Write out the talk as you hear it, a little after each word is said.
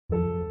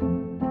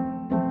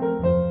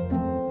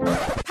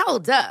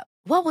Hold up.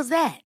 What was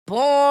that?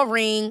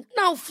 Boring.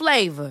 No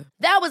flavor.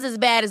 That was as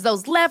bad as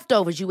those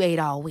leftovers you ate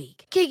all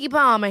week. Keke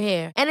Palmer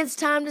here. And it's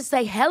time to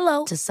say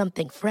hello to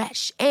something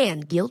fresh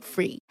and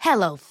guilt-free.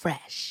 Hello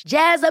Fresh.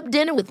 Jazz up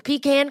dinner with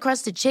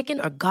pecan-crusted chicken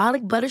or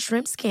garlic butter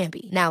shrimp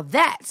scampi. Now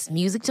that's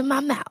music to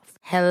my mouth.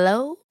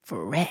 Hello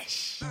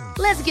Fresh.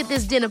 Let's get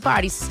this dinner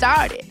party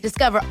started.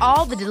 Discover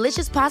all the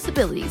delicious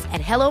possibilities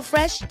at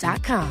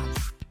HelloFresh.com.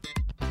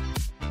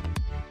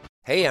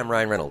 Hey, I'm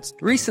Ryan Reynolds.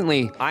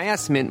 Recently, I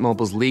asked Mint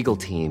Mobile's legal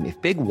team if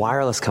big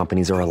wireless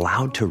companies are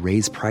allowed to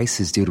raise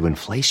prices due to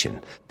inflation.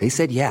 They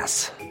said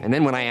yes. And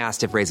then when I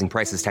asked if raising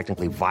prices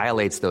technically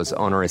violates those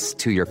onerous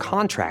 2-year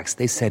contracts,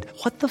 they said,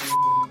 "What the f***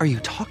 are you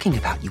talking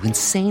about, you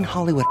insane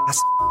Hollywood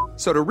ass?"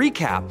 So to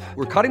recap,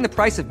 we're cutting the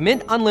price of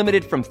Mint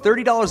Unlimited from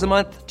 $30 a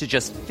month to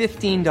just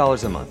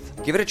 $15 a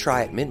month. Give it a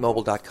try at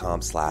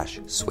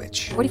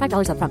mintmobile.com/switch.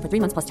 $45 up front for 3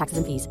 months plus taxes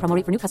and fees. Promo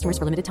rate for new customers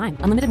for limited time.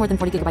 Unlimited more than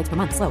 40 gigabytes per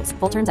month. Slows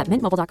full terms at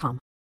mintmobile.com.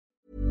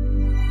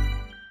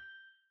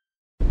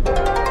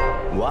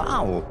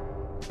 Wow.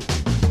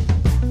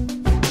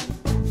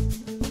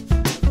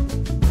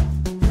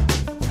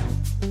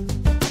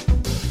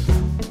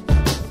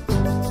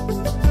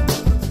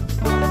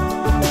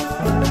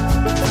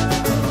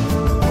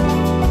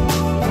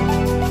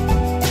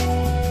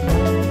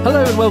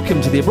 Hello and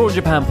welcome to the Abroad in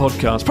Japan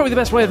podcast, probably the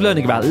best way of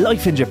learning about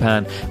life in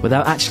Japan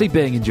without actually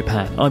being in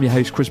Japan. I'm your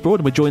host, Chris Broad,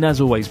 and we're joined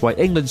as always by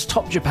England's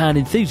top Japan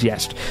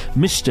enthusiast,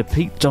 Mr.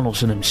 Pete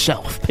Donaldson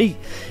himself. Pete,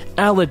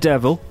 how the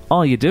devil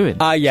are you doing?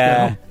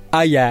 Yeah.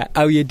 How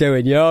you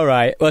doing? You all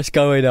right? What's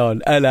going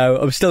on? Hello.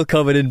 I'm still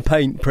covered in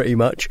paint, pretty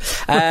much.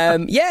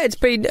 Yeah, it's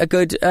been a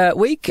good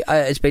week.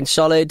 It's been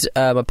solid.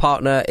 My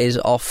partner is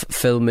off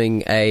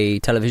filming a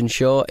television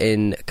show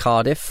in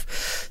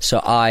Cardiff,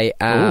 so I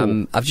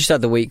am. I've just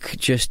had the week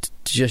just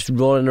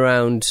rolling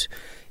around,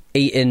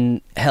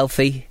 eating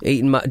healthy,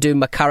 doing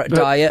my carrot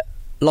diet.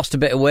 Lost a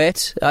bit of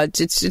weight.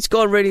 It's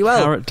gone really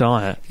well. Carrot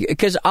diet.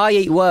 Because I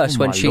eat worse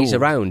when she's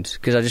around.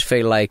 Because I just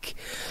feel like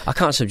I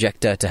can't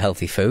subject her to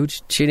healthy food.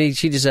 She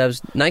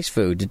deserves nice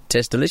food. It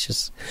tastes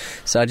delicious.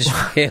 So I just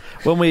feel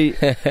when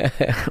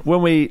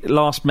we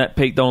last met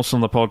Pete Donaldson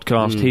on the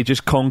podcast, he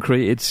just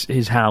concreted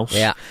his house.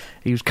 Yeah.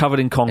 He was covered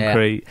in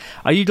concrete. Yeah.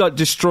 Are you like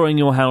destroying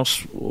your house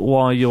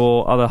while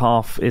your other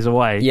half is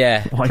away?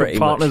 Yeah, while your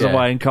partner's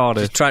away in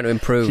Cardiff. Just trying to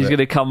improve. She's going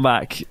to come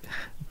back.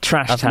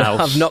 Trashed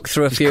house. I've knocked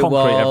through a few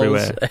concrete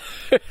walls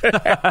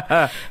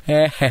everywhere.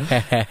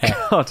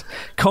 God,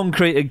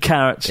 concrete and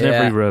carrots in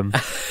every room.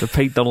 The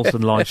Pete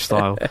Donaldson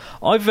lifestyle.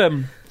 I've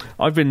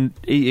been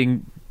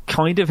eating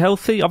kind of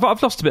healthy. I've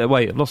lost a bit of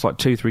weight. I've lost like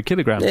 2-3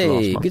 kilograms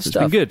last month. It's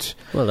been good.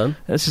 Well done.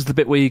 This is the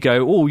bit where you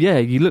go, oh yeah,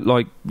 you look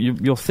like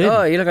you're thin.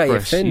 Oh, you look like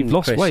Chris. You're thin. You've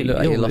lost Chris, weight. You look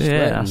like you lost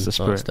weight. That's the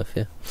spirit. Stuff,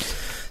 yeah.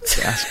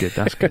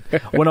 That's good.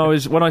 When I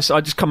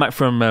just come back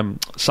from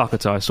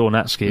Sakata, I saw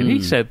Natsuki, and he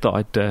said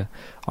that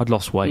I'd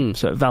lost weight,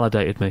 so it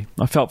validated me.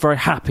 I felt very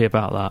happy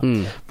about that.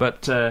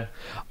 But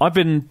I've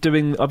been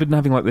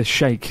having like this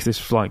shake,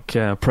 this like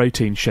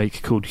protein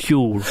shake called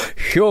Huel.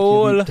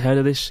 Huel. Have you heard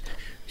of this?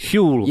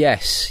 Huel.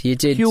 Yes, you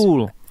did.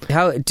 Huel.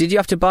 How did you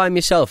have to buy them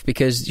yourself?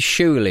 Because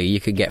surely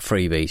you could get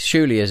freebies.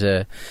 Surely as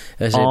a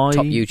top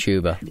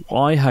YouTuber.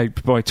 I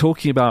hope by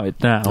talking about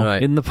it now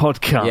in the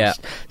podcast,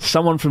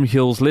 someone from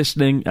Huel's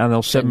listening, and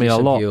they'll send me a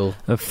lot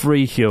of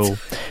free Huel.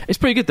 It's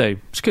pretty good though.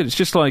 It's good. It's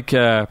just like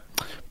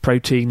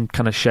protein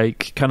kind of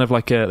shake, kind of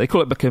like they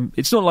call it like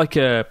it's not like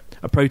a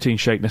protein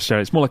shake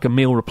necessarily. It's more like a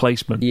meal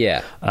replacement.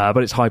 Yeah,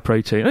 but it's high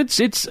protein.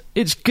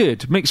 It's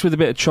good mixed with a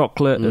bit of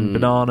chocolate and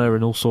banana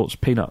and all sorts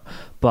of peanut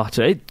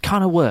butter. It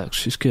kind of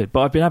works. It's good.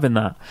 But I've been having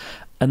that,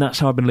 and that's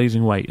how I've been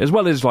losing weight, as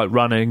well as like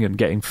running and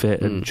getting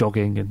fit and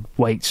jogging and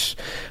weights.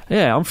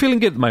 Yeah, I'm feeling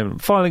good at the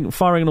moment. Firing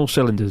on all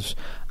cylinders.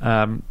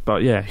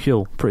 But yeah,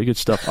 Huel, pretty good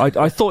stuff.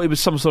 I thought it was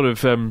some sort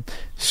of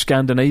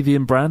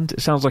Scandinavian brand.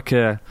 It sounds like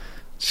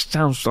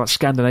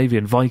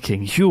Scandinavian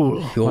Viking. Huel.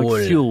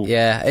 Like fuel.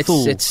 Yeah,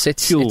 it's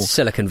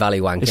Silicon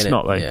Valley wank, it's isn't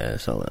not, it? like, yeah,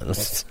 it's not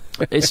that.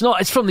 It's not.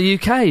 It's from the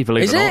UK,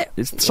 believe is it or not. It?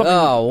 It's something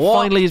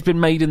finally has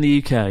been made in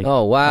the UK.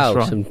 Oh, wow.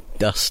 Right. Some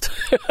dust.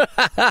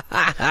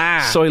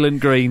 Soylent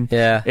Green.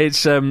 Yeah.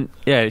 It's,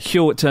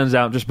 Huel, it turns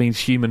out, just means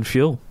human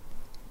fuel.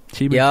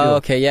 Human fuel.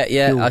 Okay, yeah.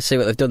 Fuel. I see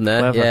what they've done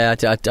there. Clever. Yeah,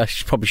 I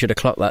probably should have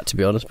clocked that, to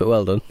be honest, but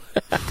well done.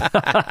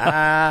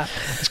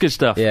 It's good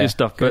stuff. Yeah, good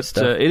stuff.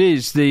 But it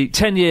is the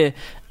 10-year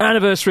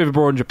anniversary of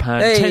Abroad in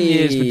Japan. 10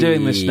 years we're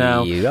doing this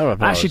now.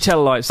 Actually,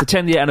 tell a lie. It's the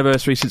 10-year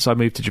anniversary since I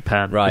moved to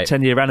Japan. Right. The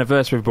 10-year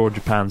anniversary of Abroad in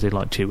Japan's in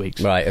like 2 weeks.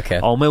 Right. Okay.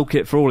 I'll milk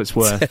it for all it's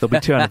worth. There'll be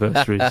 2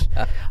 anniversaries.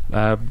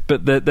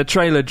 But the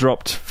trailer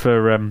dropped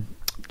for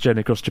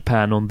Journey Across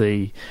Japan on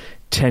the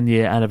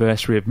 10-year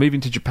anniversary of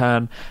moving to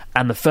Japan,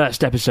 and the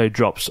first episode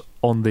drops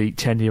on the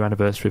 10-year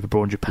anniversary of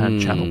Abroad in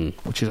Japan channel,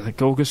 which is I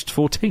think August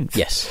 14th.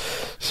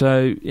 Yes.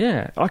 So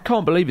yeah, I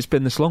can't believe it's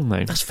been this long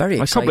though. That's very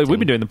exciting. I can't believe we've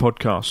been doing the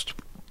podcast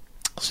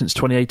since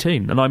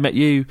 2018, and I met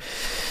you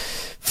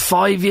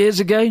 5 years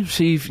ago.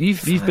 So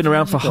you've been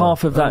around for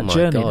half of that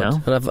journey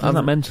now. And Isn't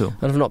that mental?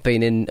 And I've not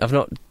been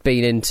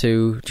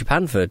into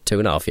Japan for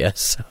 2.5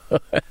 years.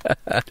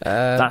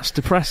 That's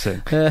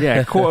depressing.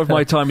 A quarter of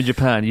my time in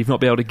Japan, you've not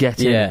been able to get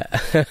in.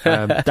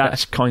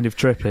 That's kind of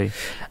trippy,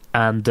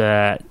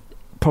 and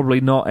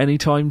probably not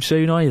anytime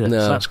soon either. No,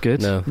 so that's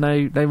good.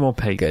 No more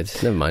peak. Good.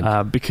 Never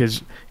mind.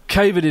 Because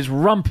COVID is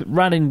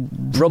running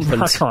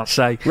rampant. I can't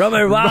say.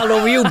 Running wild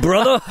over you,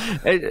 brother.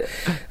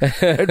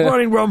 It's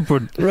running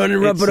rampant. Running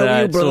rampant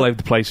over you, brother. It's all over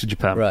the place in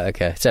Japan. Right,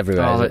 okay. It's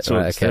everywhere, is it?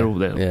 Right, okay. They're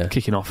all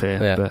kicking off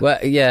here. Yeah. But, well,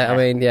 I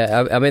mean,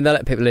 they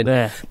let people in.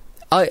 Yeah.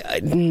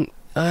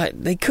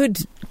 They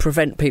could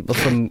prevent people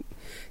from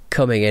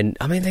coming in.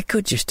 I mean, they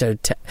could just do...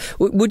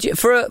 would you...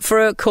 For a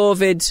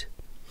COVID...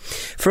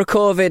 For a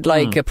COVID,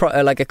 like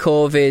a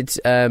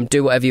COVID,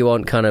 do whatever you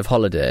want kind of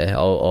holiday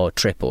or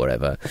trip or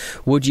whatever,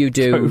 would you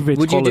do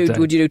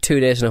 2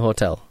 days in a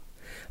hotel?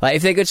 Like,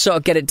 if they could sort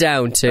of get it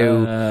down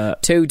to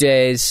 2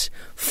 days,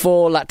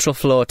 4 lateral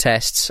flow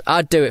tests,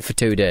 I'd do it for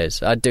 2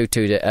 days. I'd do a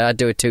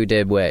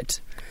 2-day wait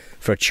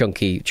for a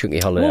chunky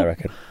holiday, I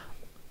reckon.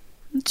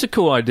 It's a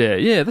cool idea.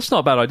 Yeah, that's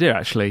not a bad idea,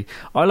 actually.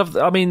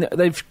 I mean,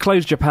 they've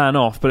closed Japan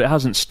off, but it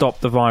hasn't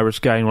stopped the virus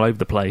going all over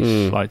the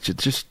place. Like,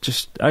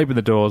 just open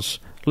the doors,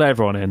 let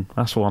everyone in.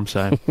 That's what I'm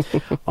saying.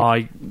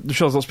 I'm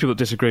sure there's lots of people that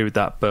disagree with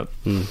that, but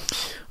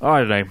I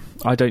don't know.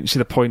 I don't see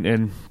the point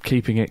in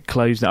keeping it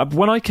closed now.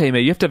 When I came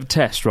here, you have to have a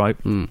test, right?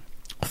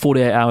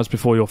 48 hours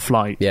before your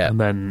flight. Yeah.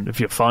 And then if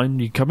you're fine,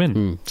 you come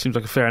in. Seems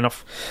like a fair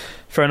enough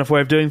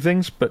way of doing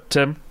things, but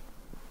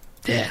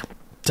yeah.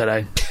 Don't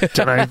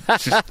know.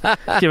 Just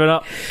giving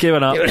up.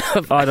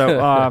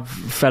 I'm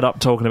fed up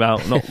talking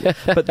about.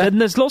 But then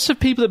there's lots of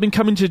people that have been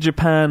coming to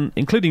Japan,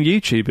 including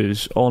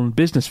YouTubers, on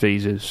business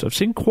visas. I've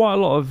seen quite a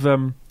lot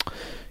of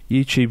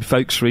YouTube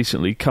folks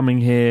recently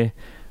coming here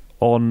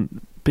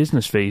on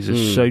business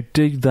visas. So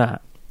do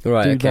that.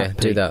 Right,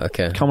 do that,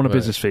 okay. Come on a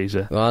business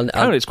visa. Well,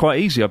 it's quite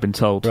easy, I've been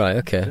told. Right,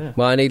 okay. Yeah.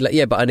 Well, I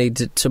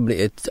need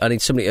somebody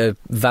to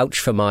vouch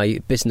for my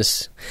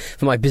business.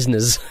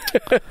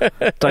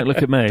 Don't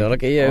look at me. Don't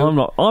look at you. I'm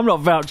not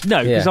vouching.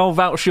 No, because I'll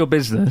vouch your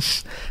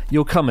business.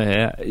 You'll come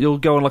here, you'll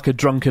go on like a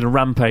drunken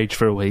rampage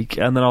for a week,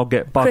 and then I'll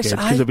get buggered. Chris,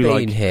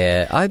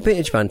 I've been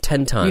to Japan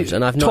 10 times,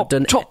 and I've not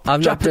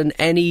done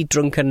any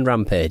drunken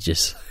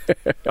rampages.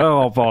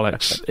 Oh,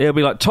 bollocks. It'll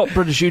be like, top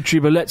British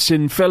YouTuber lets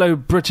in fellow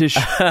British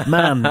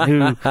man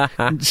who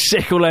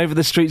sick all over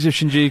the streets of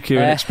Shinjuku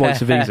and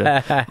exploits a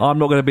visa. I'm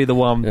not going to be the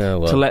one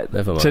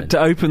to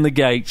open the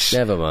gates,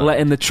 let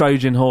in the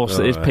Trojan horse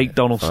that is Pete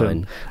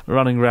Donaldson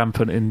running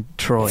rampant in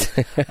Troy.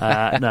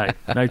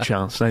 No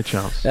chance.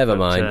 Never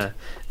mind.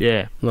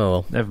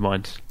 Never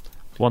mind.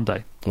 One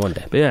day.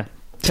 But yeah,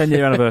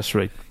 10-year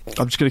anniversary.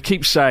 I'm just going to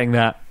keep saying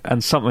that,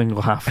 and something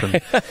will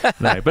happen.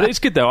 No, but it's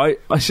good though.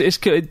 It's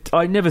good.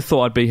 I never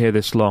thought I'd be here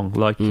this long.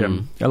 Like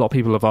a lot of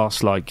people have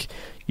asked, like,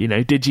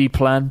 did you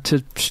plan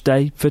to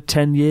stay for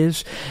 10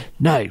 years?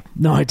 No,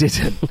 I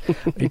didn't.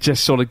 It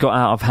just sort of got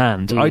out of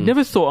hand. I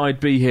never thought I'd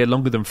be here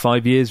longer than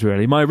 5 years.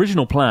 Really, my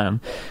original plan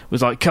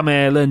was like, come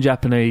here, learn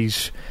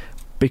Japanese,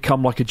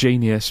 become like a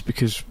genius,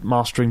 because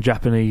mastering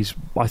Japanese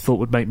I thought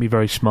would make me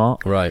very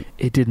smart. Right.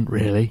 It didn't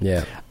really.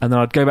 Yeah. And then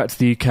I'd go back to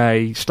the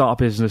UK, start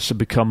a business and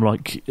become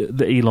like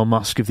the Elon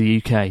Musk of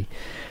the UK.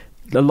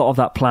 A lot of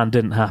that plan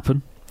didn't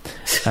happen.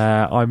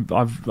 I'm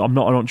not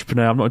an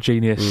entrepreneur, I'm not a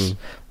genius,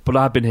 but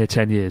I've been here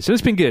 10 years. And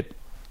it's been good.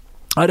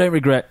 I don't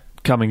regret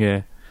coming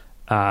here.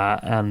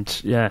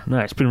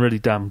 It's been really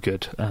damn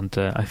good, and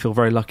I feel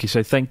very lucky.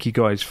 So thank you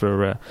guys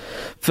for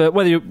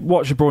whether you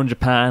watch Abroad in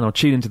Japan or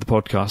tune into the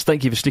podcast.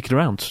 Thank you for sticking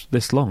around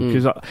this long,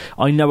 because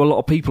I know a lot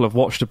of people have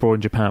watched Abroad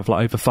in Japan for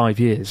like over 5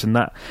 years, and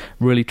that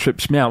really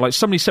trips me out. Like,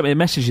 somebody sent me a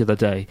message the other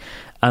day,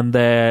 and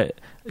they're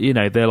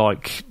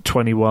like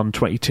 21,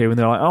 22, and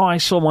they're like, oh, I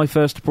saw my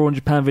first Abroad in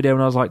Japan video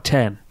when I was like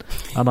 10,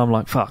 and I'm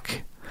like,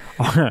 fuck.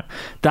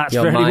 That's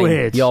very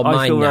weird.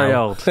 I feel very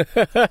old.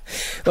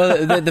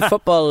 Well,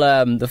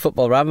 the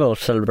football ramble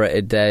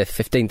celebrated its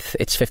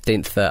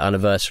 15th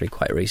anniversary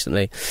quite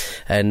recently,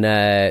 and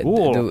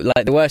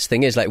the worst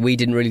thing is, like, we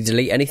didn't really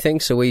delete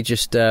anything, so we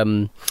just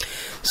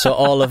saw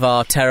all of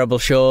our terrible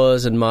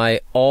shows and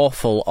my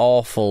awful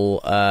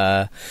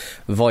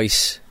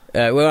voice.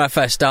 When I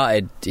first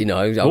started,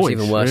 I was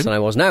even worse than I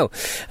was now.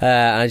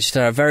 I just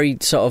had a very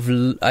sort of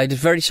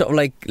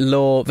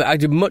low. I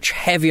had a much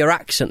heavier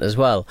accent as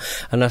well,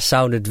 and I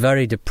sounded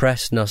very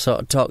depressed, and I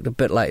sort of talked a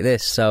bit like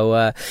this.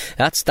 So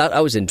that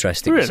was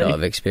interesting sort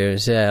of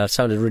experience. Yeah, I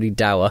sounded really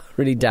dour,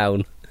 really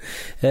down.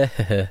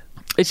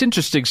 It's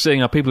interesting seeing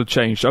how people have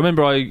changed. I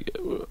remember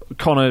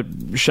Connor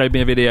showed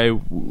me a video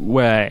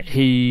where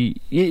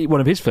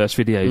one of his first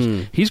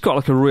videos, he's got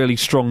like a really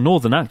strong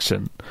northern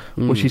accent,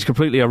 which he's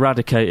completely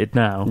eradicated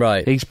now.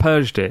 Right. He's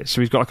purged it, so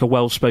he's got like a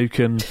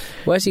well-spoken...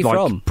 Where's he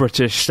from?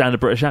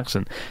 Standard British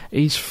accent.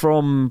 He's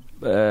from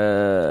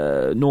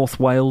North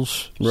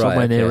Wales,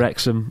 somewhere near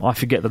Wrexham. I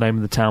forget the name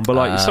of the town, but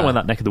like somewhere in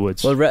that neck of the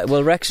woods.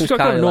 Well, Wrexham's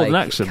kind of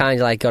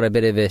like got a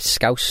bit of a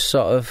Scouse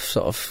sort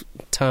of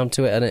town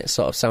to it, and it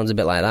sort of sounds a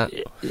bit like that.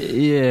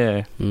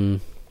 Yeah.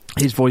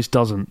 His voice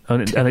doesn't,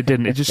 and it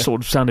didn't. It just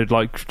sort of sounded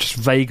like just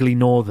vaguely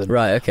northern.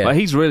 Right, okay. But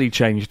he's really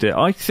changed it.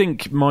 I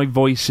think my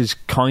voice is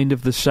kind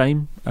of the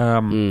same.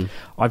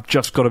 I've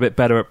just got a bit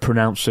better at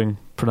pronunciation.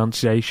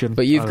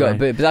 But you've got,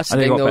 but that's the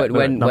thing though.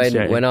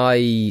 When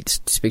I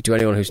speak to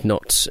anyone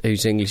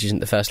whose English isn't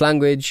the first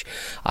language,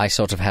 I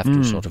sort of have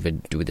to sort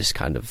of do this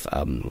kind of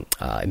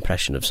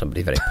impression of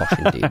somebody very posh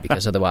indeed,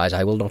 because otherwise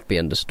I will not be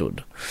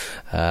understood.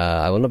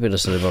 I will not be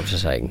understood what you're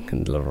saying.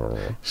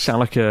 Sound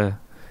like a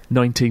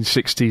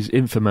 1960s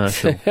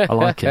infomercial. I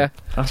like it.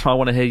 That's why I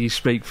want to hear you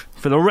speak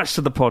for the rest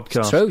of the podcast.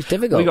 It's true, it's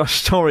difficult. We got a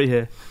story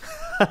here.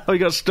 We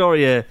got a story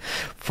here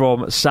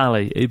from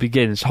Sally. It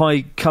begins,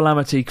 "Hi,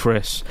 Calamity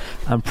Chris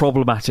and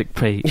Problematic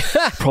Pete."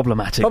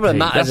 Problematic Pete.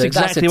 That's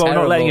exactly why we're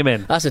not letting him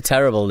in. That's a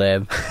terrible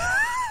name.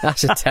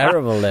 That's a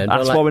terrible name.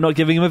 That's why we're not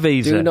giving him a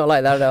visa. Do not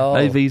like that at all.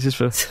 No visas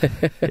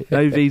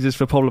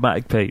for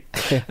Problematic Pete.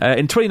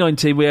 In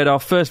 2019, we had our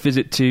first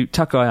visit to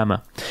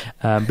Takayama,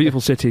 beautiful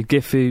city,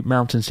 Gifu,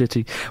 mountain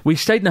city. We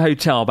stayed in a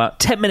hotel about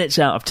 10 minutes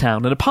out of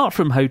town, and apart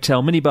from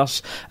hotel,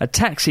 minibus, a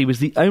taxi was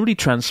the only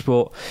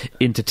transport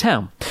into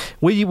town.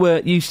 We were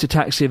used to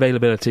taxi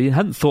availability and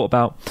hadn't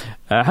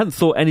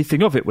thought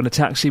anything of it when a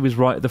taxi was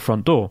right at the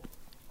front door,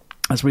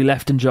 as we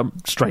left and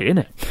jumped straight in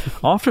it.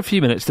 After a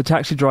few minutes, the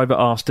taxi driver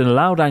asked in a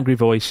loud, angry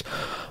voice,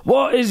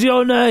 "What is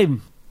your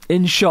name?"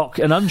 In shock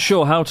and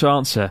unsure how to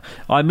answer,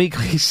 I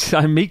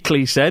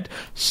meekly said,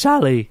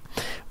 "Sally,"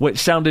 which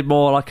sounded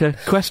more like a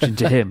question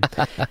to him.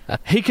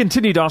 He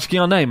continued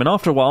asking our name, and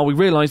after a while we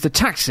realised the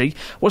taxi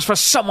was for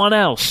someone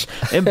else.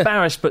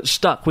 Embarrassed but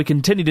stuck, we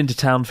continued into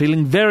town,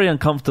 feeling very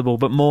uncomfortable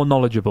but more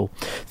knowledgeable.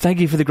 Thank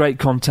you for the great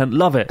content.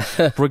 Love it.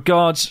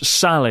 Regards,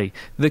 Sally,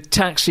 the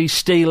taxi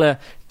stealer,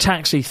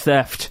 taxi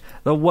theft,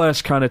 the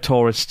worst kind of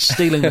tourists,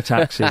 stealing the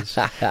taxis.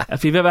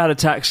 If you've ever had a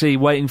taxi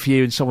waiting for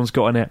you and someone's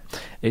got in it,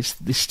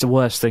 it's the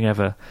worst thing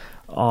ever.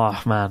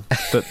 Oh, man.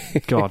 But,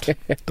 God,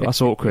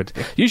 that's awkward.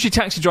 Usually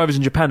taxi drivers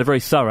in Japan are very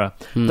thorough.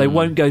 They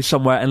won't go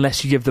somewhere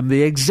unless you give them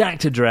the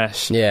exact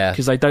address. Yeah.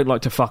 Because they don't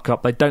like to fuck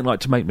up. They don't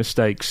like to make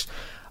mistakes.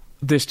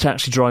 This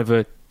taxi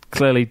driver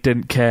clearly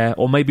didn't care,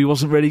 or maybe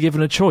wasn't really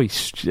given a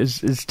choice,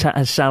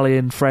 as Sally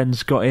and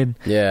friends got in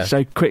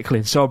so quickly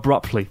and so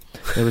abruptly.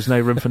 There was no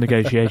room for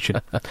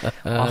negotiation.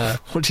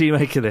 What do you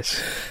make of this?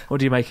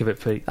 What do you make of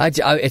it, Pete?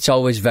 It's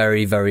always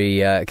very,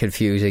 very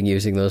confusing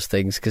using those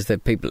things because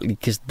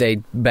they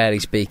barely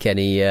speak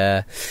any.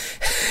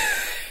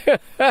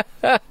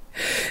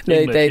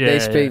 They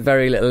speak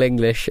very little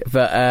English,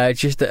 but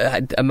just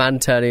a man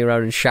turning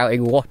around and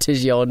shouting, "What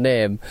is your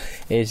name?"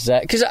 is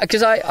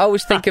because I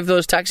always think of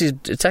those taxis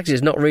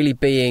not really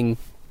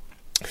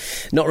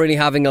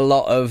having a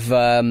lot of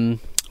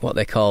what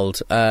they're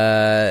called,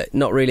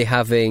 not really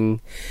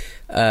having.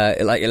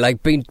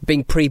 Like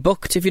being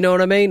pre-booked, if you know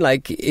what I mean.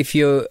 Like if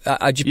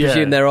I just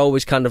presume they're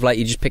always kind of like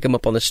you just pick them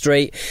up on the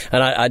street,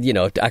 and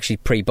I'd actually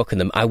pre-booking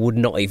them, I would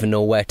not even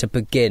know where to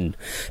begin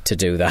to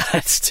do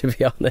that. To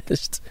be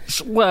honest.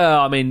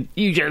 Well, I mean,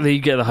 you get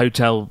the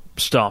hotel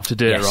staff to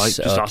do it, right?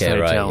 Just ask the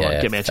hotel,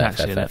 get me a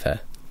taxi. Fair.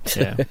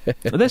 Yeah.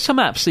 There's some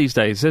apps these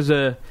days. There's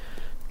a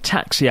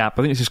taxi app.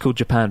 I think this is called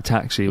Japan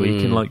Taxi, where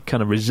you can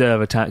kind of reserve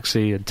a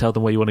taxi and tell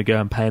them where you want to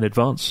go and pay in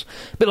advance.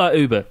 A bit like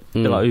Uber,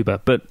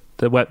 but.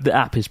 The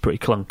app is pretty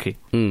clunky.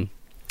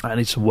 I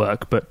need some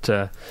work, but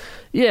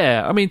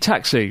I mean,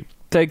 taxi,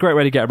 they're a great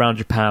way to get around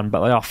Japan,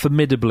 but they are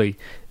formidably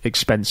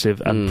expensive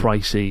and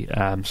pricey,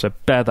 so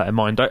bear that in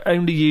mind. I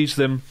only use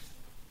them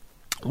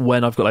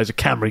when I've got loads of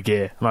camera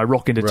gear and I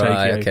rock into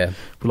Tokyo with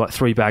like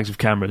 3 bags of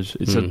cameras.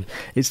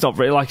 It's not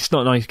really it's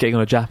not nice getting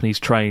on a Japanese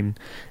train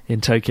in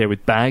Tokyo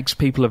with bags.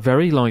 People are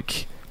very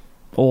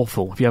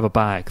awful if you have a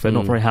bag. They're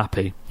not very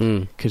happy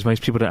because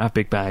most people don't have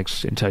big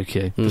bags in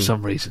Tokyo for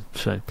some reason,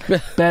 so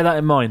bear that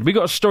in mind. We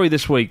got a story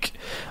this week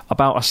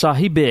about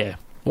Asahi beer,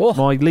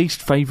 my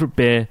least favourite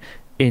beer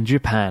in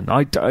Japan.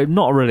 I'm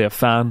not really a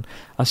fan.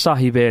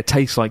 Asahi beer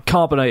tastes like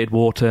carbonated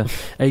water.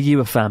 Are you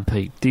a fan,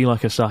 Pete? Do you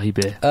like Asahi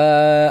beer?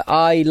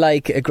 I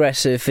like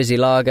aggressive fizzy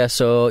lager,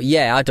 so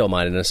yeah, I don't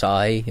mind an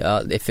Asahi.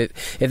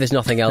 If there's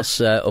nothing else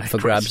up for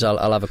grabs,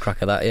 I'll have a crack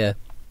at that. Yeah.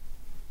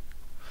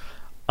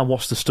 And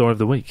what's the story of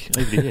the week?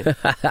 Over to you.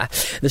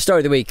 The story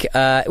of the week.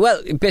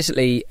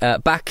 Basically,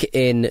 back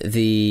in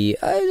the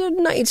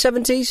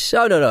 1970s.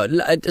 Oh, no.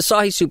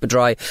 Asahi Super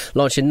Dry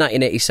launched in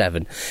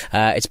 1987.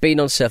 It's been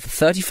on sale for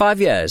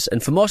 35 years,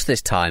 and for most of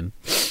this time,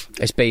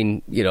 it's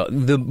been,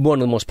 one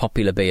of the most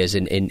popular beers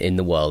in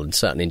the world, and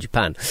certainly in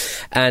Japan.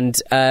 And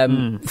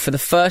for the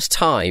first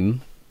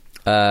time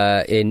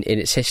in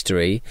its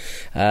history,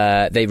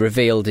 they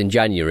revealed in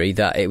January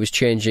that it was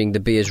changing the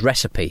beer's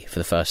recipe for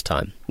the first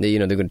time. They're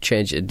going to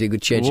change it. They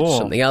could change it to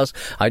something else.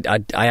 I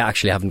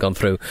actually haven't gone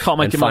through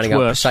and finding out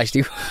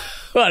precisely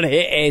what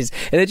it is.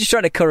 And they're just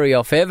trying to curry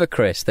your favour,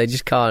 Chris. They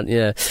just can't.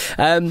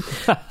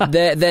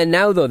 They're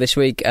now though this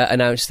week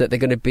announced that they're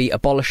going to be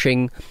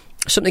abolishing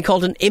something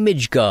called an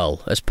image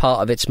girl as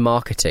part of its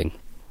marketing,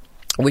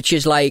 which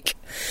is like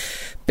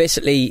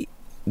basically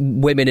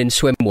women in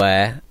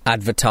swimwear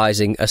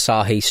advertising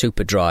Asahi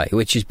Super Dry,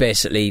 which is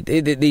basically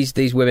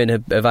these women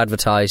have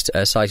advertised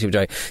Asahi Super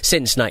Dry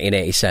since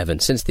 1987,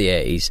 since the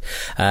 80s.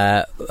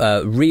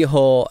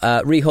 Riho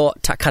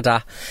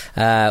Takada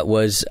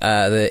was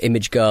the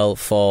image girl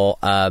for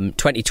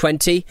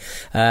 2020.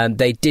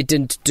 They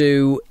didn't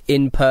do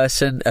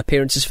in-person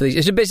appearances for these.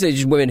 It's basically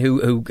just women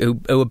who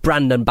are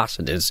brand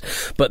ambassadors,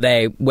 but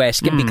they wear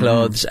skimpy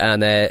clothes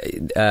and they're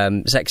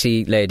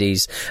sexy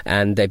ladies,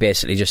 and they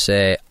basically just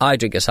say, I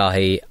drink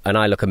Asahi and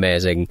I look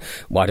amazing,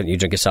 why don't you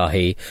drink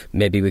Asahi?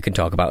 Maybe we can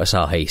talk about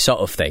Asahi, sort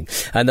of thing.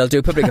 And they'll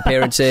do public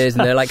appearances,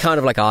 and they're like kind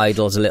of like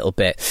idols a little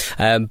bit.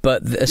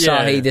 But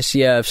Asahi this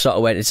year have sort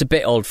of went, it's a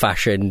bit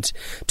old-fashioned,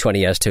 20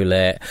 years too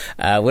late.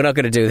 We're not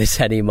going to do this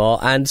anymore.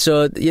 And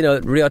so,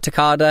 Riho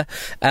Takada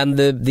and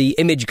the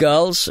image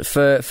girls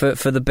for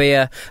the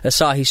beer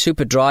Asahi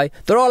Super Dry,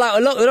 they're all out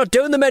of luck. They're not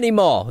doing them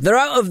anymore. They're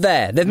out of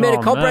there. They've made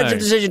a comprehensive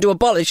decision to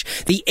abolish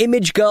the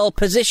image girl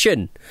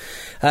position.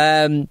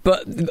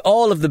 But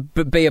all of the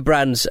beer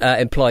brands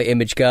employ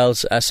image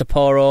girls.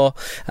 Sapporo,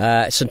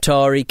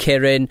 Suntory,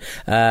 Kirin,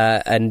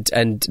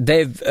 and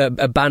they've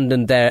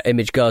abandoned their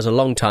image girls a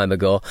long time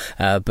ago.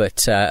 But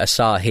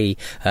Asahi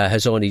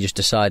has only just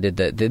decided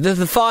that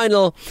the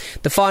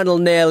final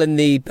nail in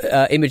the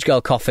image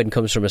girl coffin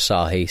comes from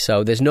Asahi.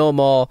 So there's no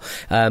more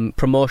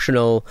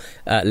promotional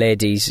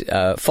ladies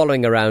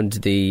following around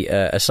the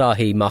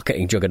Asahi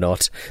marketing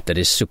juggernaut that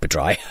is Super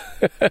Dry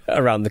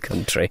around the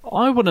country.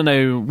 I want to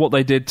know what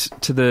they did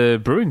to the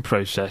brewing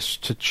process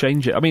to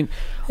change it. I mean,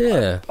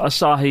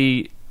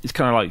 Asahi is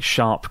kind of like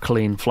sharp,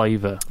 clean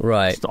flavour.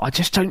 Right. I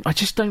just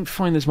don't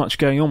find there's much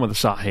going on with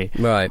Asahi.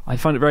 Right. I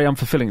find it very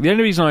unfulfilling. The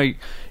only reason I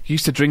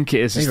used to drink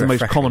it is it's the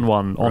most common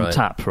one on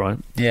tap, right?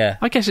 Yeah.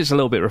 I guess it's a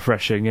little bit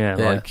refreshing, yeah.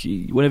 Like,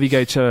 whenever you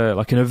go to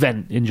like an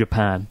event in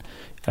Japan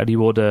and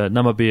you order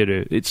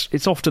Namabiru,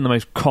 it's often the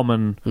most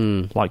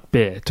common like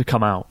beer to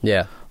come out.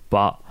 Yeah.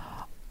 But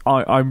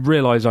I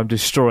realise I'm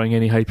destroying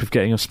any hope of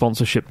getting a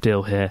sponsorship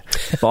deal here.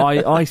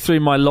 But I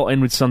threw my lot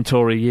in with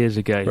Suntory years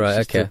ago. Right,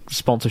 okay. The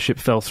sponsorship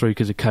fell through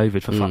because of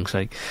COVID, for fuck's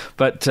sake.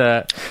 But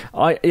I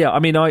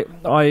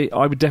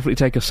would definitely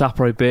take a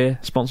Sapporo beer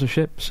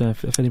sponsorship. So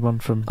if anyone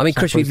from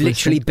Chris, we've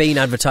literally been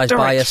advertised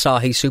by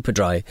Asahi Super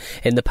Dry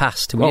in the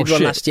past. We did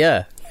one last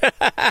year. When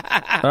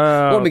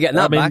are we getting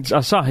that back?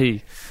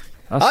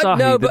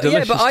 Asahi,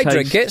 but I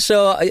drink it,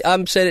 so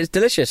I'm saying it's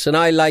delicious, and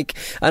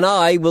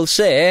I will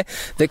say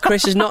that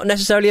Chris is not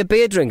necessarily a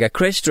beer drinker.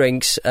 Chris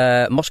drinks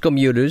Moscow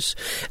Mules,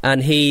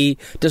 and he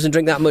doesn't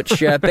drink that much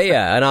beer,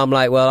 and I'm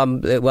like,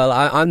 I'm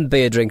a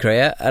beer drinker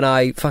here, and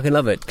I fucking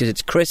love it because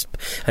it's crisp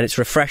and it's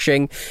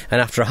refreshing,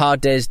 and after a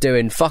hard day's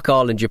doing fuck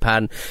all in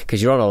Japan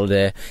because you're on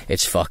holiday,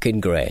 it's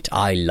fucking great.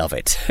 I love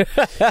it.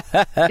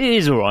 It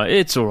is alright.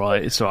 It's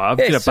alright. I'm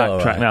going to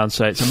backtrack now and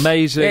say it's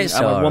amazing, and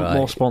I want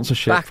more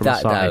sponsorship from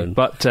Asahi.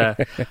 But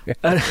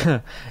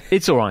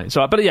it's all right.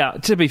 So, but yeah,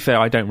 to be fair,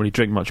 I don't really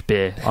drink much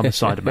beer. I'm a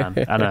cider man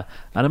and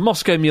a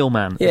Moscow Mule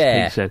man,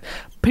 as Pete said.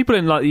 People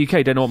in like the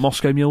UK don't know what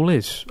Moscow Mule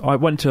is. I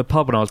went to a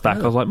pub when I was back.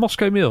 I was like,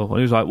 Moscow Mule, and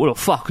he was like, "What the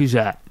fuck is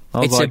that?"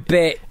 It's a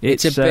bit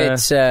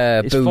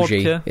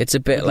bougie. Vodka, it's a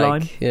bit like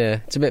lime.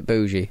 It's a bit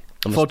bougie.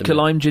 Vodka,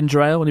 lime,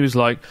 ginger ale, and he was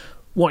like,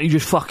 "Why don't you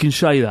just fucking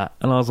say that?"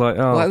 And I was like,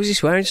 "Oh, why was he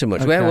swearing so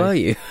much? Okay. Where were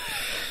you?"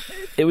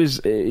 It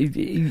was,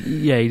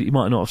 he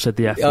might not have said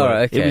the F word. All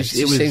right, okay. It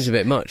seems a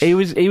bit much. He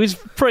was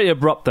pretty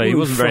abrupt though. He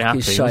wasn't very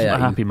happy. He wasn't a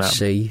happy man.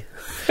 See,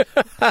 he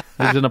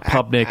was in a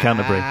pub near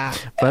Canterbury.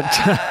 But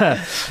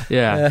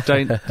I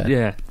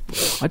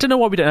don't know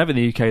why we don't have it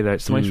in the UK though.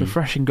 It's the most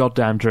refreshing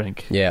goddamn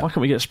drink. Yeah. Why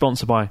can't we get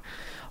sponsored by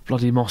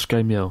bloody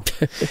Moscow Mule?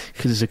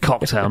 Because it's a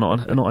cocktail,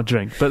 not a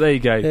drink. But there you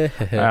go.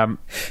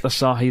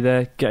 Asahi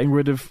there getting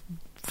rid of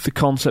the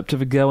concept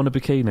of a girl in a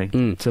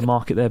bikini to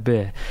market their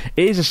beer.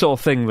 It is a sort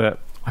of thing that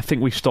I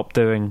think we stopped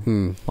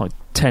doing like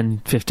 10,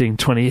 15,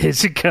 20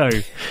 years ago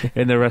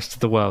in the rest of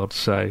the world.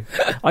 So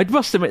I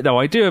must admit, though,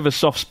 I do have a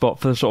soft spot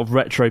for the sort of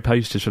retro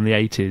posters from the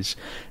 80s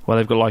where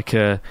they've got like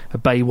a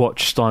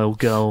Baywatch-style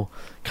girl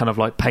kind of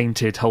like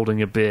painted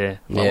holding a beer.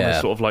 Like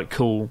sort of like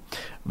cool,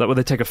 where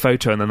they take a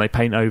photo and then they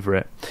paint over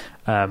it.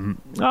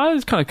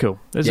 It's kind of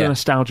cool. There's a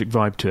nostalgic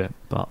vibe to it.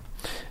 But,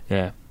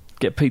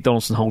 get Pete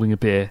Donaldson holding a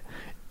beer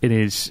in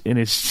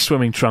his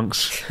swimming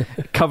trunks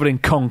covered in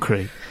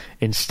concrete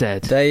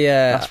instead.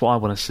 That's what I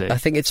want to see. I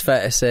think it's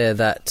fair to say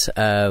that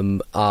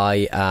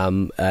I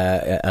am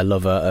a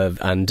lover of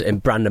and a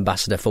brand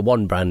ambassador for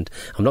one brand.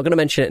 I'm not going to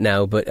mention it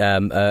now, but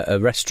a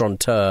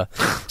restaurateur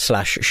 /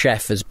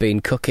 chef has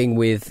been cooking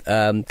with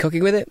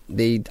it.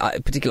 The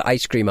particular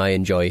ice cream I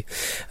enjoy.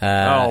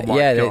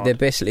 God. They've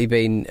basically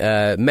been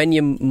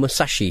Menya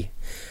Musashi.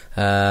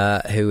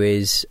 who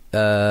is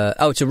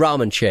it's a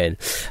ramen chain.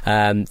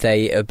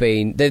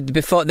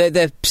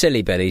 They're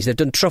silly billies. They've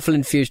done truffle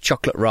infused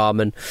chocolate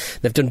ramen.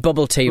 They've done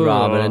bubble tea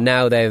ramen, and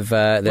now they're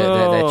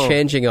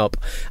changing up.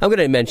 I'm going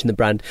to mention the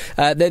brand.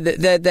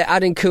 They're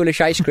adding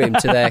Coolish ice cream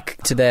to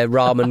their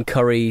ramen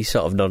curry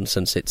sort of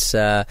nonsense. It's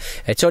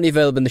only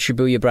available in the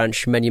Shibuya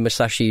branch, Menu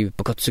Masashi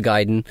Bokutsu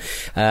Gaiden,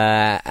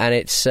 and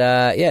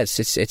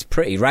it's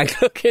pretty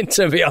rank looking,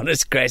 to be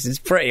honest, Chris. It's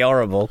pretty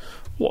horrible.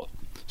 What?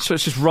 So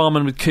it's just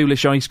ramen with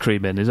Coolish ice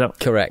cream in? Is that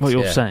correct? What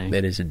you're saying?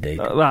 It is indeed.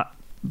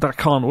 That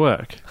can't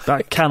work.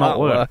 That cannot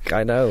work.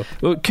 I know.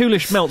 Well,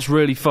 Coolish melts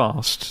really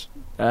fast.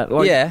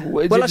 Well, that's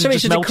what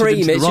it's just a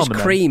cream. It's just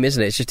cream,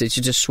 isn't it? It's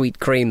just sweet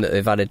cream that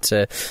they've added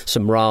to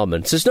some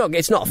ramen. So it's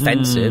not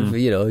offensive,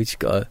 you know. It's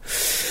got.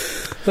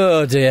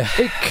 Oh dear.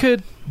 It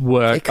could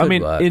work.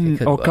 In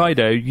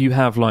Hokkaido, work. you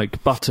have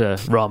like butter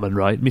ramen,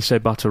 right? Miso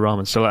butter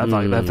ramen. So like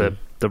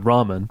the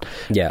ramen,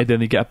 and then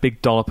you get a big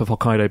dollop of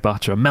Hokkaido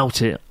butter and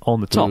melt it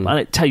on the top, and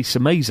it tastes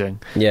amazing.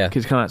 Yeah,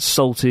 because it's kind of that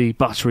salty,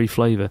 buttery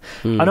flavour.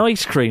 And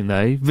ice cream,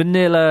 though,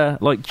 vanilla,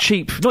 like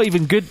cheap, not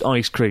even good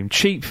ice cream,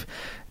 cheap,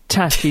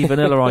 tacky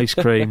vanilla ice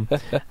cream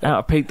out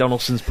of Pete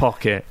Donaldson's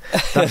pocket.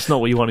 That's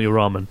not what you want in your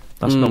ramen.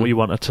 That's not what you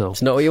want at all.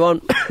 It's not what you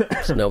want.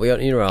 It's not what you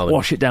want in your ramen.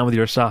 Wash it down with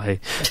your Asahi.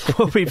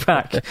 We'll be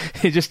back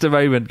in just a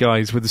moment,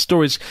 guys, with the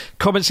stories,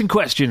 comments and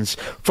questions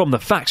from the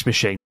fax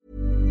machine.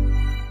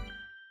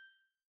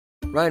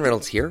 Ryan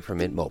Reynolds here from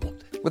Mint Mobile.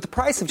 With the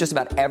price of just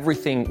about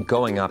everything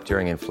going up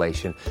during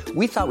inflation,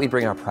 we thought we'd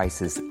bring our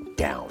prices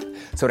down.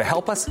 So to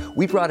help us,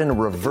 we brought in a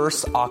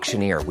reverse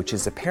auctioneer, which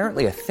is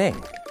apparently a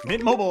thing.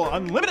 Mint Mobile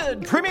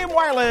Unlimited Premium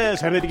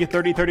Wireless. How to get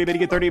 30, 30, how to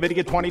get 30, how to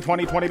get 20,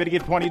 20, 20, how to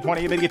get 20,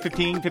 20, how to get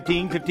 15,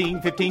 15,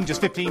 15, 15,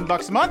 just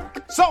 $15 a month?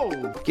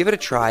 Sold! Give it a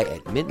try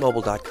at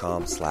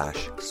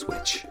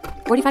mintmobile.com/switch.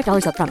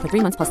 $45 up front for 3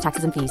 months plus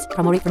taxes and fees.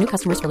 Promo rate for new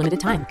customers for limited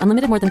time.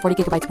 Unlimited more than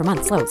 40 gigabytes per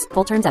month. Slows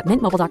full terms at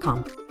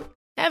mintmobile.com.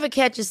 Ever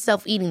catch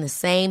yourself eating the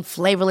same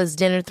flavorless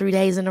dinner 3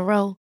 days in a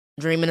row?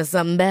 Dreaming of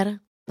something better?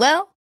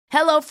 Well,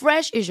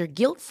 HelloFresh is your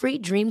guilt-free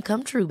dream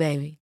come true,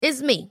 baby.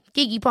 It's me,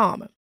 Keke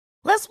Palmer.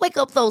 Let's wake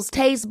up those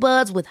taste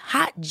buds with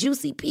hot,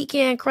 juicy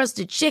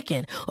pecan-crusted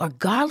chicken or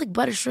garlic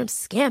butter shrimp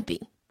scampi.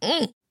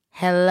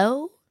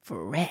 Hello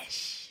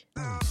Fresh.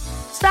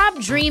 Stop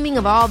dreaming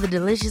of all the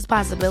delicious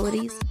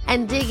possibilities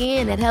and dig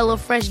in at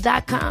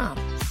HelloFresh.com.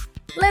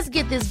 Let's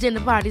get this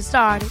dinner party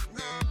started.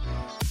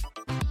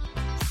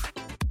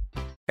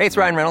 Hey, it's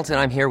Ryan Reynolds, and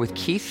I'm here with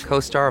Keith,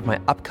 co-star of my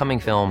upcoming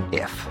film,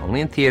 If, only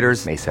in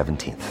theaters May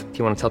 17th. Do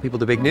you want to tell people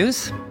the big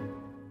news?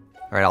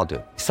 All right, I'll do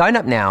it. Sign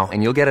up now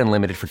and you'll get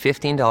unlimited for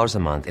 $15 a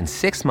month and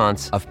 6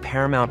 months of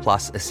Paramount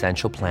Plus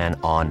Essential Plan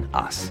on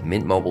us.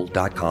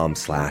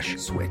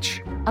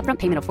 MintMobile.com/switch. Upfront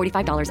payment of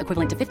 $45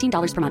 equivalent to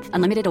 $15 per month.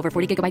 Unlimited over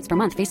 40 gigabytes per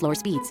month. Face lower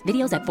speeds.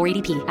 Videos at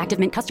 480p. Active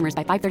Mint customers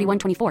by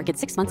 531.24 get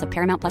 6 months of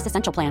Paramount Plus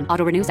Essential Plan.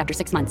 Auto renews after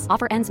 6 months.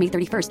 Offer ends May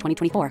 31st,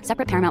 2024.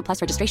 Separate Paramount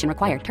Plus registration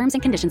required. Terms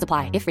and conditions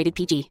apply if rated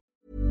PG.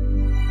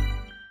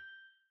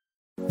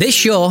 This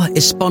show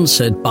is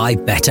sponsored by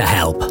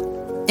BetterHelp.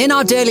 In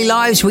our daily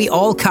lives, we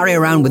all carry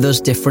around with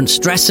us different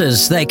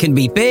stressors. They can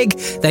be big,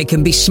 they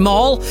can be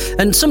small,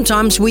 and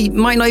sometimes we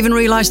might not even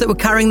realise that we're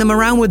carrying them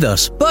around with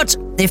us. But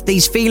if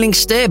these feelings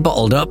stay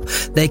bottled up,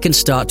 they can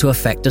start to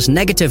affect us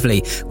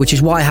negatively, which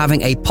is why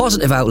having a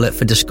positive outlet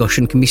for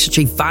discussion can be such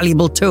a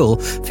valuable tool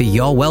for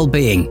your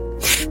well-being.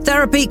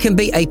 Therapy can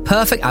be a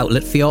perfect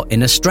outlet for your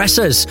inner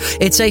stressors.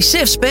 It's a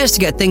safe space to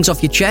get things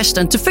off your chest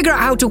and to figure out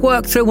how to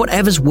work through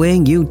whatever's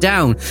weighing you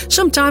down.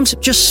 Sometimes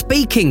just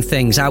speaking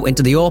things out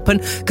into the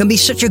open can be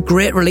such a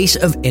great release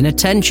of inner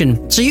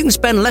tension, so you can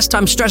spend less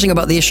time stressing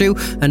about the issue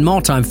and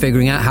more time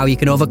figuring out how you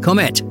can overcome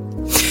it.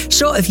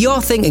 So if you're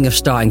thinking of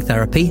starting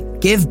therapy,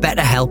 give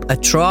BetterHelp a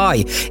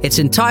try. It's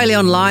entirely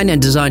online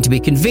and designed to be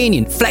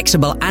convenient,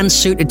 flexible and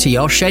suited to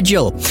your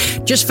schedule.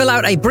 Just fill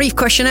out a brief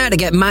questionnaire to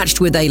get matched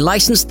with a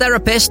licensed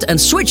therapist and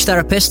switch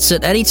therapists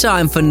at any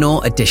time for no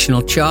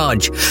additional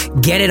charge.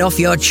 Get it off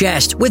your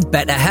chest with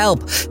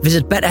BetterHelp.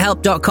 Visit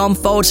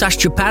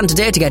betterhelp.com/Japan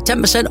today to get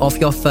 10% off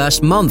your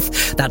first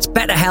month. That's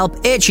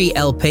BetterHelp,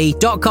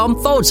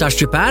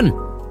 HELP.com/Japan.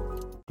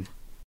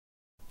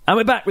 And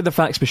we're back with the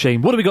fax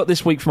machine. What have we got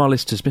this week from our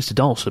listeners, Mr.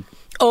 Dawson?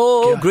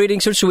 Oh,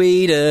 greetings from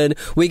Sweden.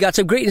 We got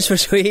some greetings from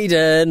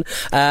Sweden.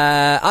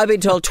 I've been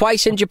told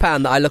twice in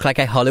Japan that I look like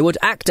a Hollywood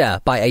actor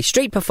by a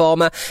street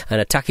performer and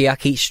a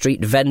takoyaki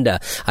street vendor.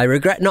 I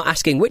regret not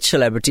asking which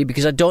celebrity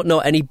because I don't know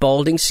any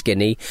balding,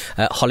 skinny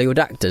Hollywood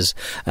actors.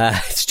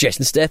 It's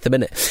Jason Statham,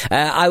 isn't it?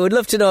 I would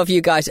love to know if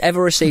you guys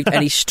ever received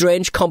any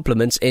strange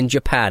compliments in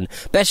Japan.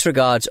 Best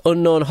regards,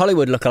 unknown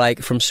Hollywood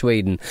lookalike from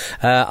Sweden.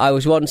 I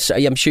was once,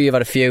 I'm sure you've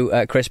had a few,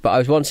 Chris, but I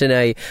was once in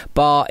a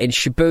bar in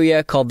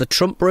Shibuya called the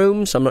Trump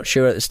Rooms. I'm not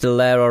sure if it's still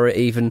there or it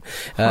even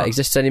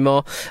exists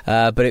anymore.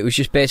 But it was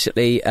just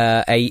basically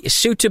a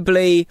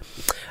suitably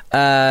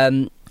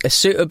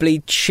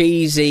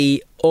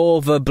cheesy,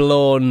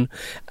 overblown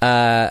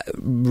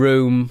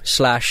room /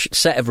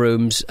 set of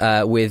rooms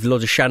with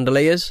loads of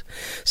chandeliers.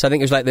 So I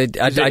think it was like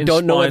I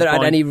don't know whether it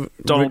had any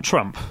Donald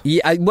Trump.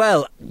 Yeah,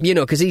 well, you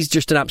know, because he's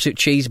just an absolute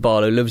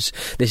cheeseball who loves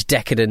this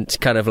decadent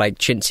kind of like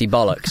chintzy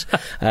bollocks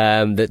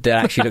that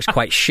actually looks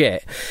quite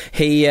shit.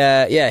 He's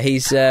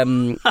just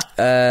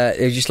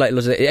like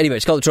loves it. Anyway,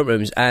 it's called the Trump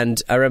Rooms,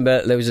 and I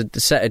remember there was a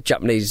set of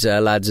Japanese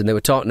lads, and they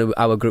were talking to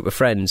our group of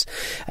friends,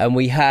 and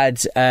we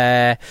had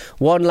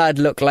one lad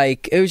look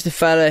like, who's the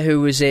fella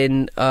who was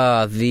in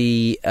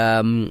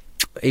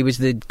he was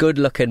the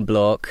good-looking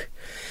bloke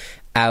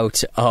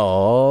out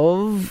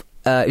of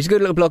he was a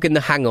good-looking bloke in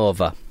The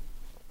Hangover.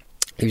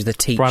 He was the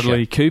teacher.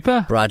 Bradley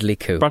Cooper.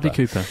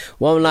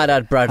 One lad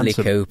had Bradley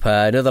Cooper.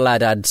 Another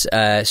lad had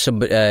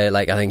somebody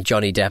like, I think,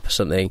 Johnny Depp or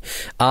something.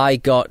 I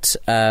got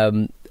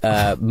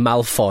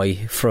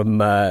Malfoy from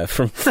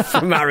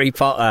Harry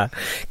Potter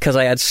because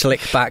I had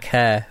slick back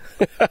hair.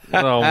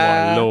 Oh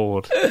my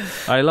lord!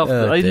 I love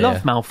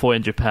Malfoy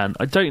in Japan.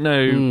 I don't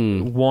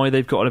know why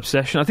they've got an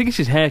obsession. I think it's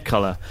his hair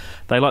colour.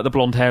 They like the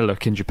blonde hair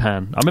look in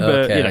Japan. I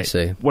remember,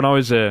 when I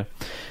was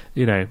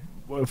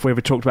if we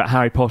ever talked about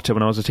Harry Potter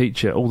when I was a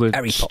teacher, all the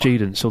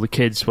students, all the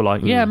kids were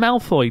like, "Yeah,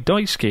 Malfoy,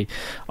 Daisuke,"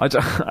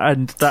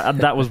 and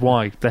that was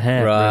why the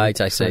hair. Right,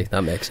 really. I see.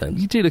 That makes sense.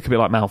 You do look a bit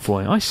like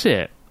Malfoy. I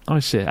see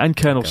it, and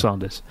Colonel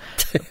Sanders.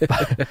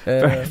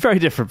 very, very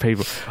different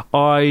people.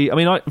 I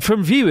mean,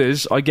 from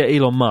viewers, I get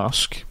Elon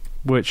Musk,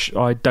 which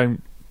I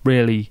don't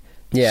really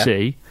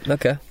see.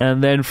 Okay.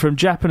 And then from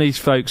Japanese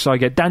folks, I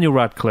get Daniel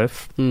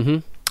Radcliffe. Mm-hmm.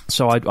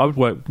 So I would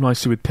work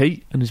nicely with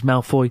Pete and his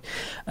Malfoy,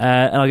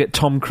 and I get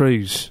Tom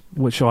Cruise,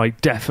 which I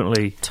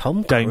definitely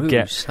don't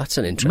get. That's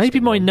an interesting. Maybe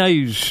my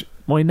nose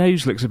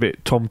looks a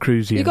bit Tom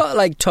Cruise-y. You got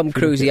like Tom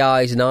Cruise-y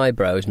eyes and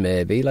eyebrows,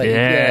 maybe. Like,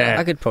 yeah,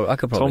 I could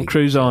probably Tom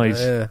Cruise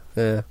eyes.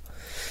 Yeah.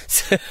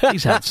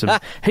 He's handsome.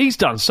 He's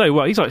done so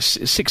well. He's like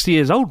 60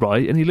 years old,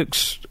 right? And he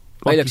looks.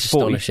 Like he looks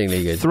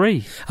astonishingly good.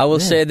 I will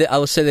say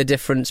the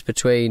difference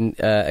between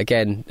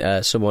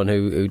someone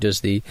who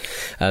does the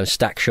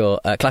Stack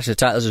Show. Clash of the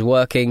Titles is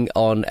working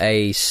on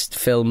a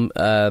film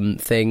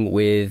thing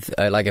with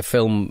like a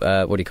film.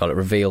 What do you call it?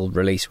 Reveal,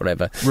 release,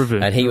 whatever.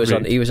 And he was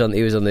on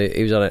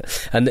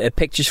it. And the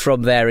pictures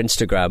from their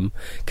Instagram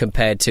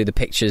compared to the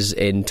pictures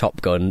in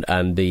Top Gun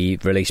and the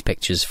release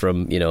pictures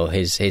from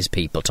his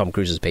people, Tom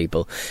Cruise's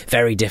people,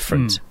 very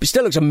different. But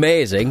still looks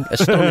amazing,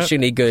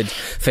 astonishingly good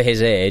for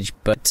his age,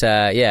 but.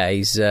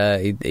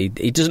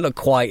 He doesn't look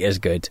quite as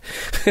good.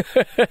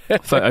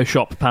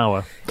 Photoshop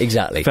power.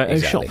 Exactly.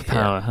 Photoshop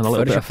power and a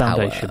little bit of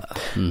foundation.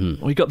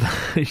 Mm-hmm. We got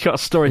a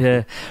story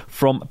here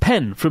from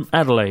Penn from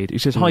Adelaide. He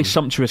says, "Hi,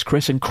 sumptuous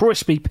Chris and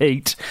crispy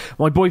Pete.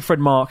 My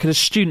boyfriend Mark had a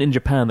student in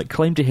Japan that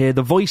claimed to hear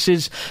the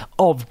voices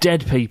of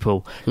dead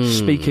people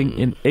speaking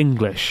in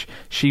English.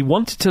 She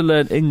wanted to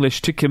learn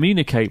English to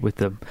communicate with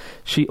them.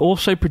 She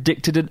also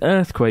predicted an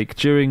earthquake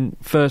during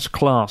first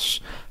class.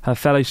 Her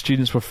fellow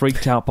students were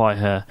freaked out by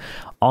her.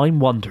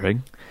 I'm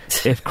wondering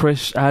if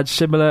Chris had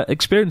similar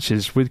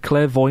experiences with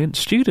clairvoyant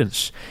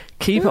students.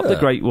 Keep up the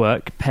great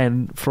work,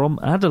 Penn from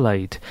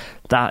Adelaide."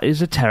 That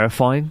is a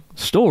terrifying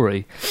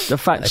story. The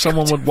fact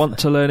someone would want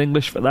to learn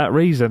English for that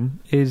reason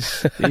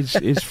is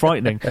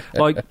frightening.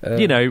 Like,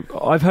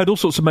 I've heard all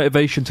sorts of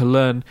motivation to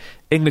learn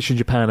English in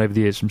Japan over the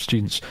years from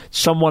students.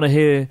 Some want to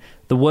hear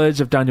the words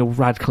of Daniel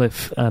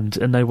Radcliffe and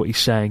know what he's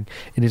saying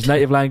in his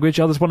native language.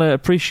 Others want to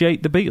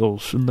appreciate the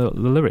Beatles and the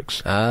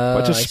lyrics.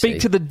 But to speak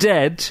to the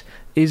dead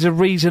is a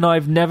reason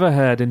I've never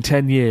heard in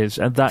 10 years,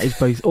 and that is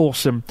both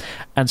awesome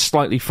and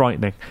slightly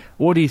frightening.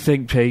 What do you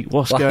think, Pete?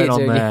 What's going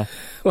on there?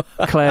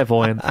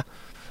 Clairvoyant.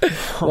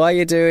 Why are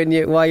you doing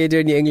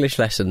your English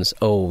lessons?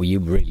 Oh, you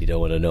really don't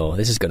want to know.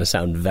 This is going to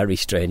sound very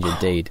strange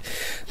indeed.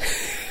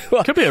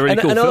 Well, could be a really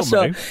cool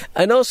film,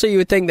 and also you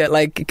would think that,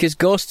 like, because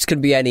ghosts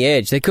can be any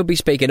age. They could be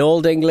speaking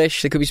Old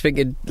English. They could be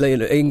speaking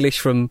English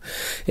from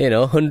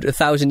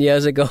 1,000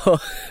 years ago.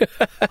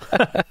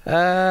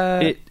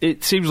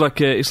 It seems like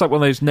it's like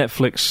one of those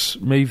Netflix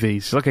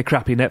movies. It's like a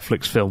crappy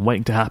Netflix film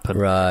waiting to happen,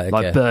 right? Okay.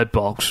 Like Bird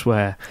Box,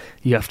 where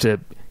you have to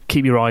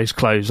keep your eyes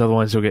closed,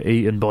 otherwise you'll get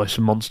eaten by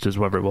some monsters,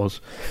 whatever it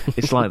was.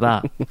 It's like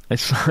that.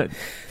 It's like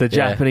the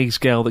Japanese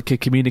girl that could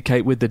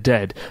communicate with the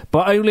dead,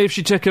 but only if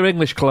she took her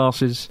English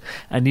classes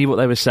and knew what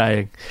they were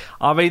saying.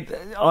 I mean,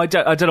 I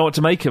don't know what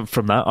to make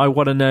from that. I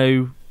want to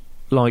know,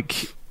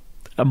 like,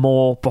 a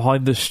more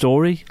behind the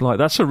story. Like,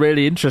 that's a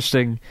really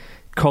interesting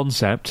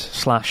concept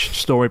 /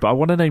 story, but I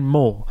want to know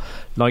more.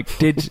 Like,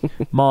 did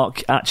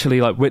Mark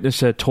actually, like,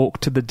 witness her talk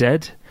to the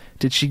dead?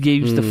 Did she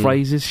use the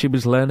phrases she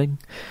was learning?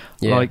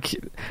 Yeah. Like,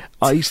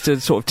 I used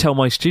to sort of tell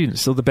my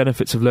students all the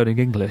benefits of learning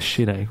English,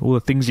 all the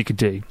things you could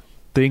do.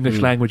 The English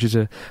language is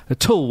a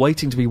tool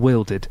waiting to be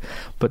wielded.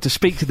 But to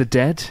speak to the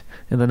dead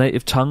in the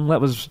native tongue,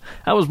 that was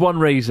one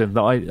reason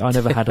that I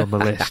never had on the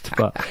list.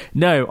 But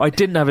no, I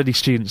didn't have any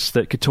students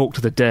that could talk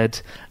to the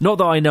dead. Not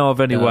that I know of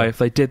anyway. If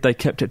they did, they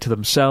kept it to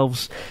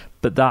themselves.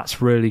 But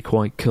that's really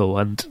quite cool.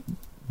 And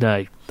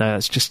No,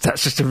 that's just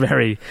a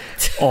very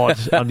odd,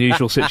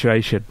 unusual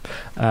situation.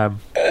 But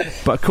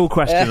a cool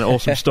question, an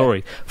awesome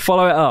story.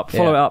 Follow it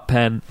up,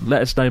 Pen.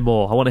 Let us know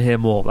more. I want to hear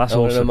more. That's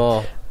awesome.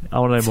 I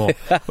want to know more.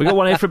 We got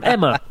one here from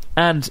Emma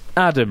and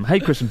Adam. Hey,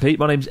 Chris and Pete.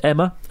 My name's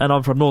Emma, and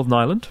I'm from Northern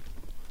Ireland.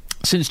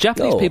 Since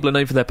Japanese people are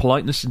known for their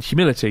politeness and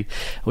humility,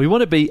 we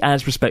want to be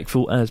as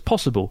respectful as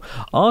possible.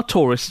 Are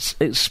tourists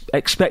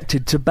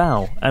expected to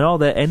bow? And are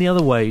there any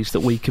other ways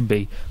that we can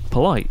be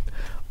polite?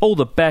 All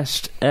the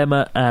best,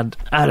 Emma and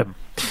Adam.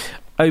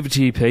 Over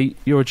to you, Pete.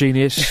 You're a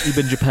genius. You've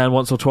been to Japan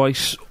once or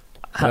twice.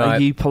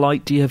 Are you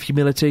polite? Do you have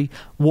humility?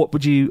 What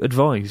would you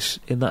advise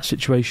in that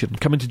situation?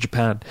 Coming to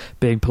Japan,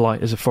 being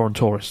polite as a foreign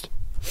tourist.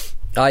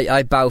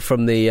 I bow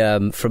from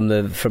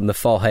the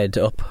forehead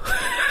up.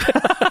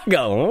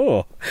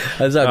 Go,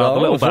 as I go,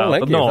 little bow,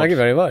 thank you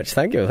very much.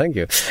 Thank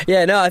you.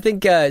 Yeah, no, I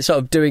think sort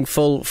of doing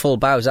full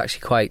bow is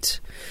actually quite.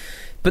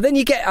 But then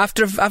you get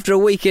after a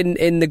week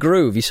in the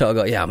groove, you sort of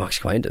go, yeah, I'm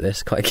actually quite into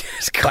this, quite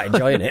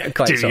enjoying it.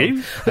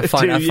 I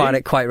find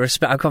it quite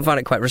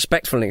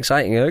respectful and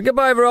exciting.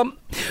 Goodbye, everyone.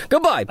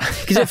 Goodbye,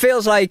 because it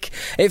feels like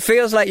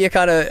you're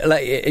kind of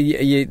like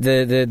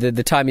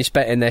the time you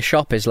spent in their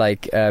shop is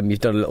like you've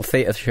done a little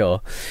theatre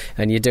show,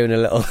 and you're doing a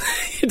little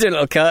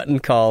curtain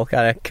call,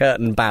 kind of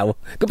curtain bow.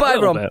 Goodbye,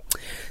 everyone.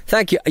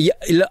 Thank you.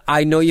 Look,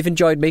 I know you've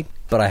enjoyed me,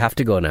 but I have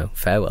to go now.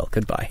 Farewell.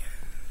 Goodbye.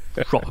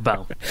 Drop a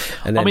bell.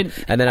 And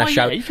then I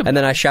shout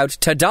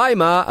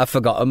Tadaima, I've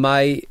forgotten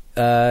my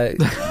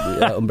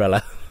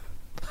umbrella.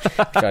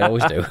 Which I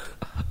always do.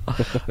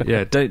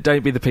 Yeah,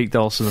 don't be the Pete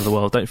Dawson of the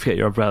world. Don't forget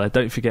your umbrella.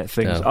 Don't forget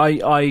things.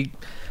 No.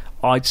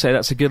 I'd say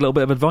that's a good little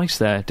bit of advice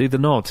there. Do the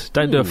nod.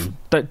 Don't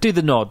do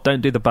the nod. Don't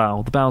do the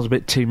bow. The bow's a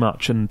bit too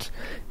much and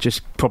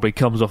just probably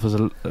comes off as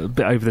a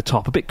bit over the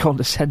top, a bit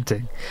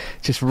condescending,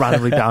 just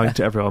randomly bowing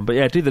to everyone. But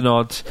yeah, do the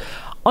nod.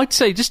 I'd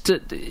say just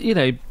to,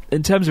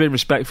 in terms of being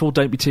respectful,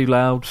 don't be too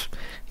loud,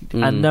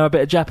 and know a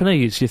bit of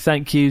Japanese. Your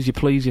thank yous, your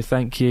please, your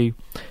thank you.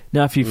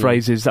 Know a few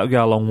phrases, that'll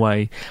go a long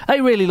way. I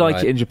really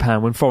like it in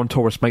Japan when foreign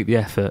tourists make the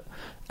effort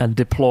and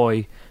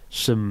deploy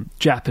some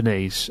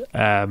Japanese,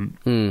 and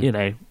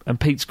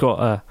Pete's got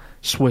a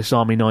Swiss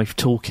Army knife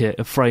toolkit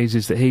of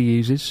phrases that he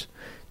uses.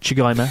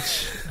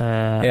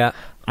 Chigaimasu,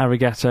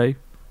 arigato,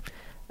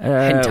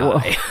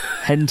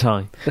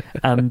 hentai,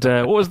 and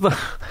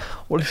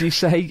what did you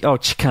say? Oh,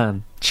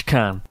 chikan.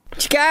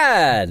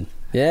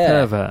 Yeah.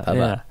 Pervert.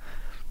 Yeah.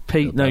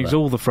 Pete knows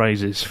all the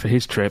phrases for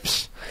his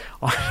trips.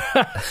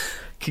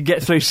 Can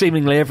get through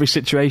seemingly every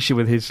situation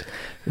with his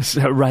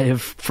array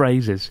of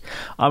phrases.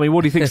 I mean,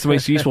 what do you think is the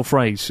most useful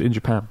phrase in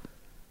Japan?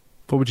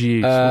 What would you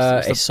use?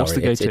 What's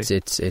the go-to?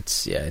 It's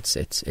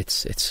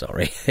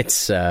sorry.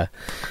 It's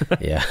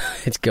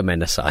it's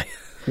gomenasai.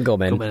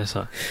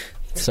 Gomenasai.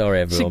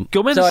 Sorry, everyone. See,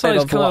 gomenasai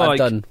is kind of like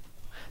done.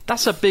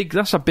 That's a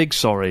big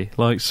sorry.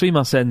 Like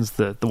sumimasen's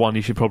the one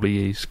you should probably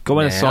use.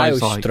 Gomenasai I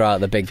is always like throw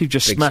out the big. If you've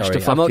just big smashed sorry.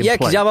 a fucking plate. Yeah,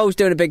 because I'm always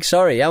doing a big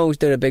sorry. I'm always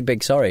doing a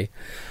big sorry.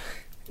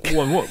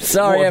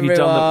 Sorry,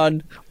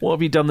 everyone. What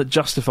have you done that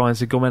justifies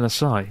the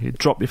gomenasai? You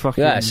drop your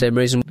fucking... Yeah, same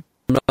reason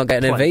I'm not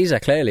getting a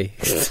visa, clearly.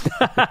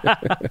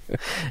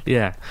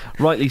 Yeah,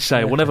 rightly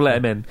so. We'll never let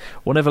him in.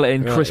 We'll never let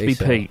in Crispy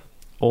Pete.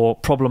 Or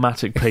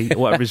Problematic Pete, or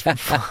whatever his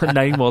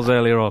name was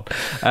earlier on.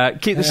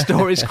 Keep the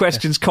stories,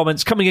 questions,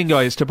 comments coming in,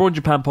 guys, to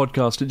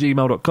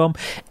abroadjapanpodcast@gmail.com.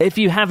 If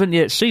you haven't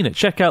yet seen it,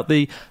 check out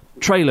the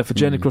trailer for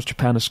Journey Across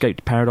Japan Escape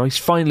to Paradise,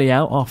 finally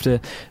out after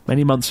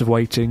many months of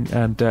waiting,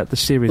 and the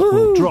series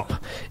will drop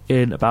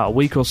in about a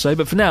week or so.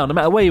 But for now, no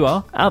matter where you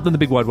are, out in the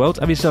big wide world,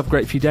 have yourself a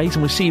great few days,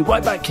 and we'll see you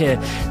right back here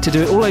to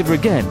do it all over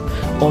again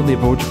on the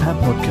Abroad Japan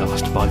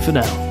Podcast. Bye for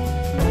now.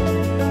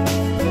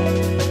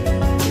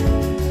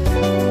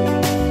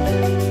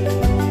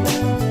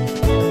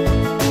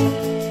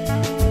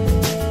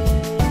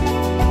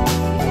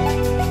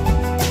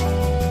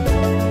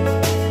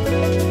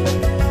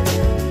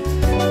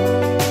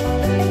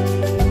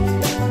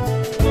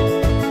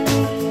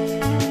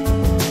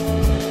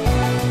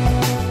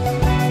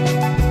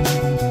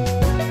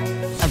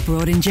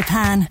 In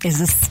Japan is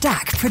a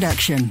Stack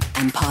production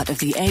and part of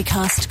the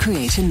Acast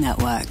Creator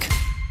Network.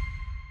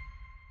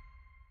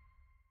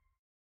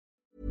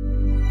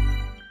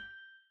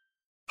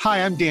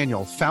 Hi, I'm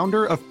Daniel,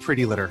 founder of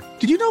Pretty Litter.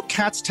 Did you know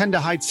cats tend to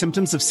hide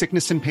symptoms of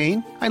sickness and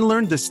pain? I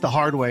learned this the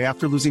hard way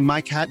after losing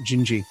my cat,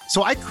 Gingy.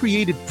 So I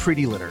created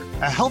Pretty Litter,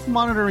 a health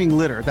monitoring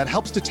litter that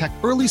helps detect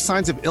early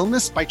signs of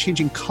illness by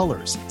changing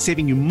colors,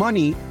 saving you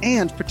money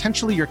and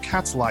potentially your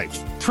cat's life.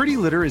 Pretty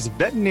Litter is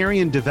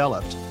veterinarian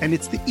developed, and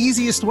it's the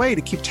easiest way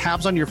to keep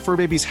tabs on your fur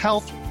baby's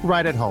health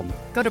right at home.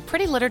 Go to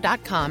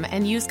prettylitter.com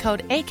and use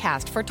code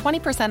ACAST for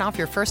 20% off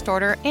your first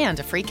order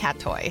and a free cat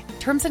toy.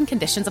 Terms and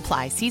conditions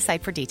apply. See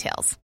site for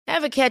details.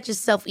 Ever catch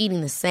yourself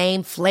eating the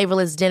same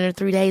flavorless dinner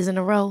 3 days in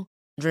a row?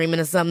 Dreaming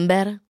of something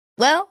better?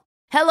 Well,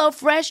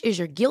 HelloFresh is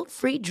your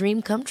guilt-free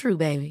dream come true,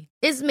 baby.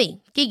 It's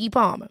me, Keke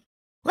Palmer.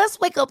 Let's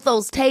wake up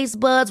those taste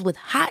buds with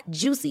hot,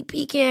 juicy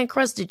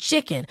pecan-crusted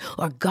chicken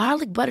or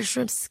garlic butter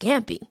shrimp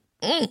scampi.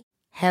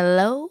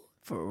 Hello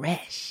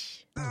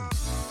Fresh.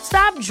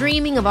 Stop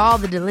dreaming of all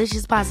the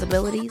delicious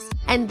possibilities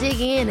and dig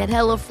in at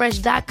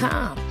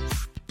HelloFresh.com.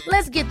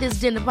 Let's get this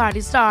dinner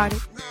party started.